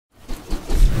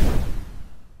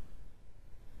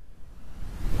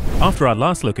After our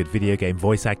last look at video game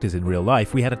voice actors in real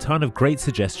life, we had a ton of great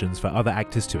suggestions for other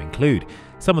actors to include.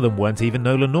 Some of them weren't even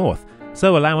Nolan North,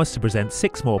 so allow us to present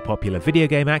 6 more popular video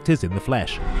game actors in the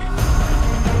flesh.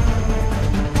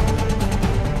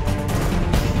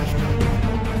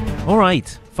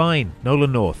 Alright, fine,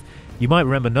 Nolan North. You might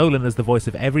remember Nolan as the voice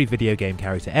of every video game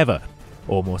character ever,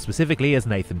 or more specifically as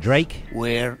Nathan Drake.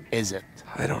 Where is it?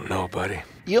 I don't know, buddy.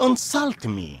 You insult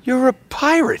me. You're a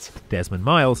pirate. Desmond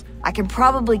Miles. I can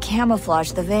probably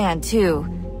camouflage the van too,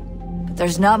 but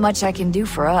there's not much I can do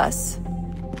for us.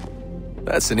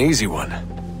 That's an easy one.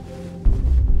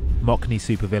 Courtnee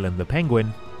supervillain the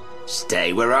Penguin.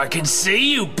 Stay where I can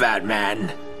see you,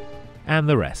 Batman! And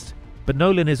the rest. But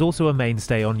Nolan is also a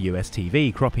mainstay on US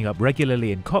TV, cropping up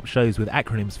regularly in cop shows with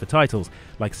acronyms for titles,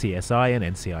 like CSI and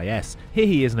NCIS. Here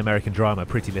he is in American drama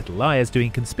Pretty Little Liars, doing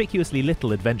conspicuously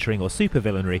little adventuring or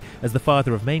supervillainry as the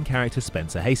father of main character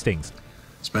Spencer Hastings.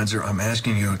 Spencer, I'm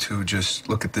asking you to just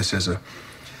look at this as a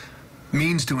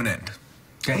means to an end.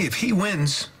 Okay? If he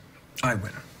wins, I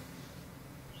win.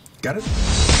 Got it?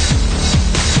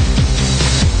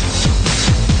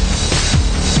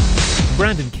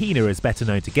 Brandon Keener is better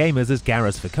known to gamers as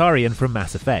Garrus Vakarian from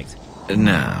Mass Effect.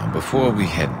 Now, before we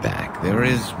head back, there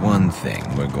is one thing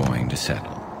we're going to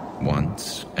settle,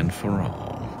 once and for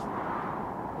all.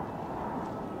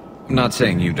 I'm not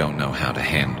saying you don't know how to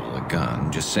handle a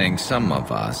gun, just saying some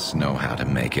of us know how to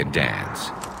make it dance.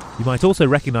 You might also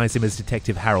recognize him as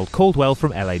Detective Harold Caldwell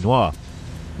from L.A. Noire.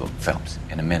 Look, Phelps,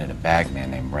 in a minute a bagman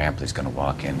named Rampley's gonna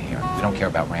walk in here. We don't care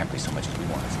about Rampley so much as we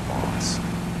want his boss.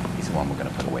 He's the one we're gonna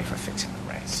put away for fixing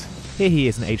the race. Here he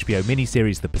is in HBO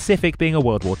miniseries The Pacific, being a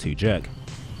World War II jerk.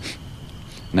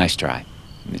 Nice try.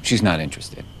 She's not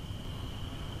interested.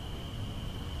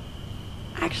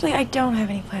 Actually, I don't have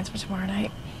any plans for tomorrow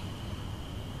night.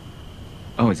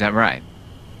 Oh, is that right?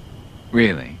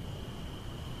 Really?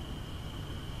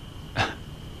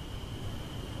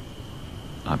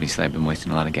 Obviously, I've been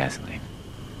wasting a lot of gasoline.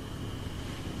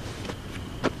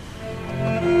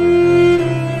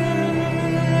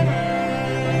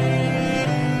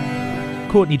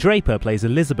 Courtnee Draper plays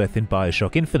Elizabeth in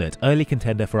Bioshock Infinite, early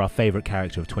contender for our favourite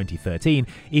character of 2013,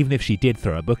 even if she did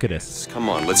throw a book at us. Come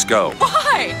on, let's go.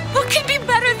 Why? What could be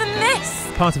better than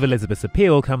this? Part of Elizabeth's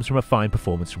appeal comes from a fine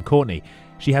performance from Courtnee.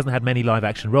 She hasn't had many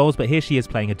live-action roles, but here she is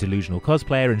playing a delusional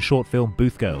cosplayer in short film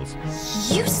Booth Girls.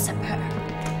 Usurper!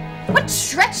 What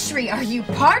treachery are you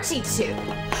party to?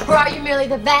 Or are you merely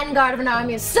the vanguard of an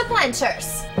army of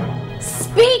supplanters?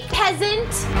 Speak,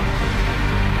 peasant!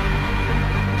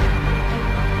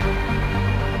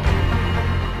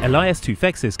 Elias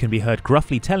Toufexis can be heard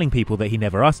gruffly telling people that he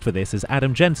never asked for this as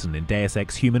Adam Jensen in Deus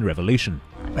Ex Human Revolution.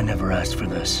 I never asked for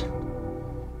this.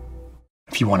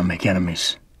 If you want to make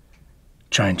enemies,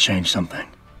 try and change something.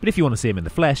 But if you want to see him in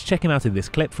the flesh, check him out in this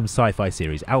clip from sci-fi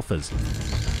series Alphas.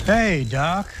 Hey,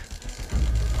 Doc.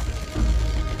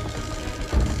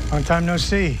 Long time no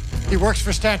see. He works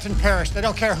for Stanton Parish. They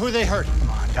don't care who they hurt. Come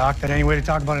on, Doc. That ain't way to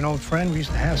talk about an old friend. We used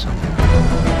to have something.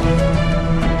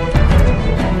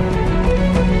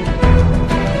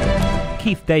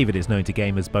 Keith David is known to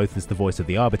gamers both as the voice of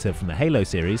the Arbiter from the Halo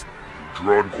series.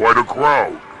 Drawn quite a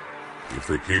crowd. If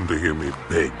they came to hear me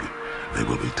beg, they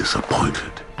will be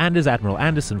disappointed. And as Admiral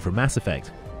Anderson from Mass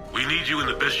Effect. We need you in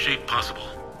the best shape possible.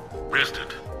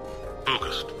 Rested.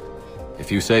 Focused.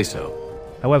 If you say so.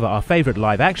 However, our favourite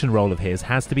live-action role of his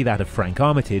has to be that of Frank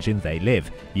Armitage in They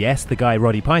Live. Yes, the guy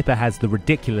Roddy Piper has the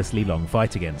ridiculously long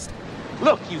fight against.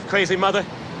 Look, you crazy mother.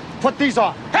 Put these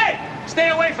on. Hey! Stay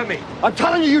away from me! I'm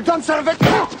telling you, you dumb son of a...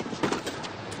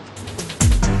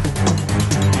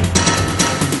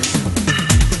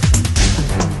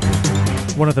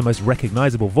 One of the most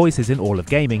recognisable voices in all of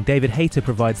gaming, David Hayter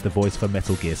provides the voice for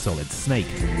Metal Gear Solid Snake.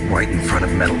 Right in front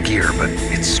of Metal Gear, but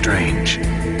it's strange.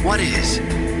 What is?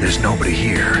 There's nobody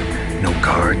here. No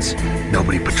guards,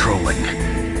 nobody patrolling.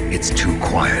 It's too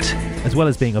quiet. As well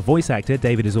as being a voice actor,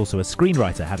 David is also a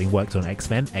screenwriter, having worked on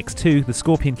X-Men, X2, The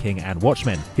Scorpion King and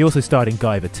Watchmen. He also starred in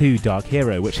Guyver 2, Dark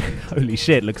Hero, which, holy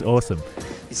shit, looks awesome.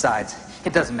 Besides,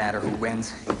 it doesn't matter who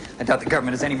wins. I doubt the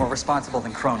government is any more responsible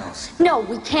than Kronos. No,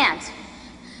 we can't.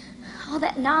 All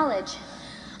that knowledge.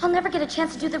 I'll never get a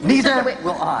chance to do the research. Neither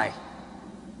will I.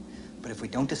 But if we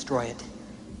don't destroy it,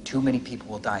 too many people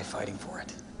will die fighting for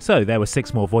it. So, there were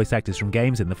 6 more voice actors from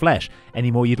games in the flesh.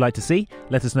 Any more you'd like to see?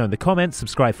 Let us know in the comments,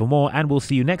 subscribe for more, and we'll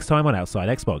see you next time on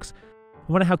Outside Xbox.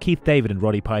 I wonder how Keith David and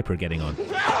Roddy Piper are getting on.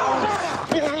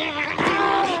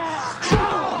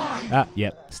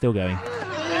 Yep, still going.